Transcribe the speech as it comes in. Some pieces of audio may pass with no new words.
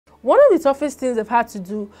One of the toughest things I've had to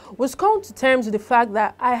do was come to terms with the fact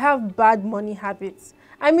that I have bad money habits.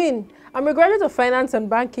 I mean, I'm a graduate of finance and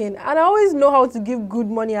banking, and I always know how to give good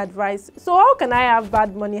money advice. So how can I have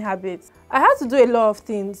bad money habits? I had to do a lot of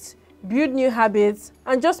things, build new habits,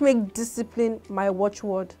 and just make discipline my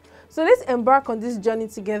watchword. So let's embark on this journey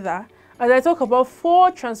together as I talk about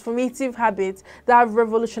 4 transformative habits that have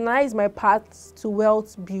revolutionized my path to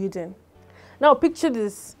wealth building. Now picture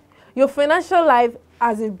this, your financial life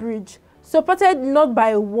as a bridge, supported not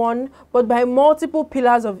by one but by multiple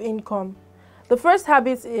pillars of income. The first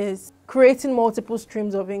habit is creating multiple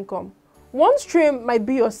streams of income. One stream might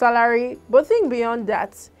be your salary, but think beyond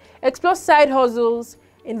that. Explore side hustles,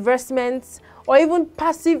 investments, or even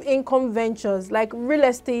passive income ventures like real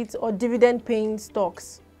estate or dividend-paying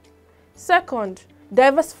stocks. Second,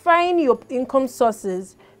 diversifying your income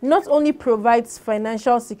sources not only provides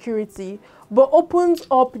financial security, but opens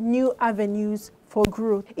up new avenues for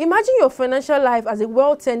growth. Imagine your financial life as a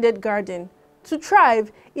well-tended garden. To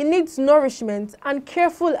thrive, it needs nourishment and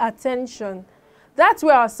careful attention. That's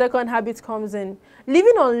where our second habit comes in,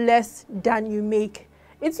 living on less than you make.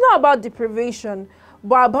 It's not about deprivation,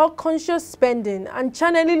 but about conscious spending and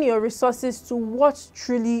channeling your resources to what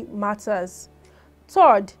truly matters.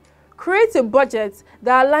 Third, create a budget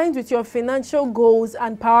that aligns with your financial goals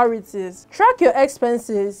and priorities. Track your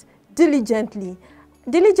expenses diligently.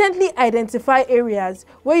 Diligently identify areas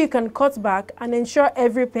where you can cut back and ensure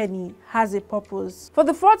every penny has a purpose. For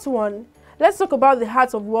the fourth one, let's talk about the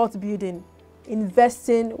heart of wealth building,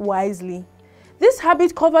 investing wisely. This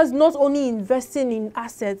habit covers not only investing in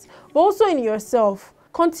assets, but also in yourself.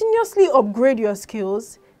 Continuously upgrade your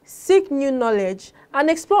skills, seek new knowledge, and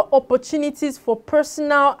explore opportunities for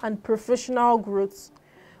personal and professional growth.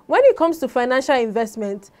 When it comes to financial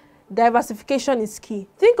investment, diversification is key.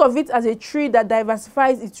 Think of it as a tree that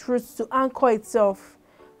diversifies its roots to anchor itself.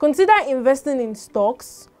 Consider investing in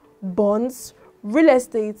stocks, bonds, real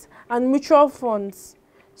estate, and mutual funds.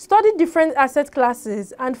 Study different asset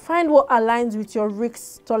classes and find what aligns with your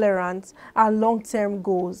risk tolerance and long-term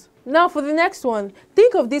goals. Now for the next one,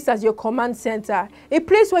 think of this as your command center, a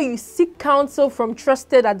place where you seek counsel from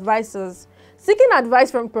trusted advisors. Seeking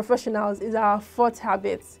advice from professionals is our fourth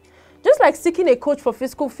habit. Just like seeking a coach for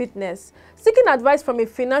physical fitness, seeking advice from a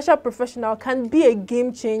financial professional can be a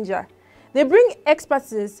game changer. They bring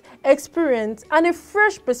expertise, experience, and a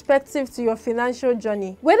fresh perspective to your financial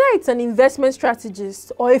journey. Whether it's an investment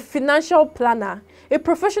strategist or a financial planner, a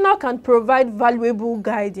professional can provide valuable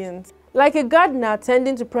guidance. Like a gardener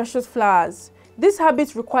tending to precious flowers, these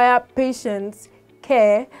habits require patience,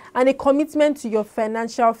 care, and a commitment to your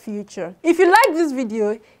financial future. If you like this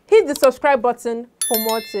video, hit the subscribe button for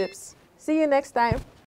more tips. See you next time.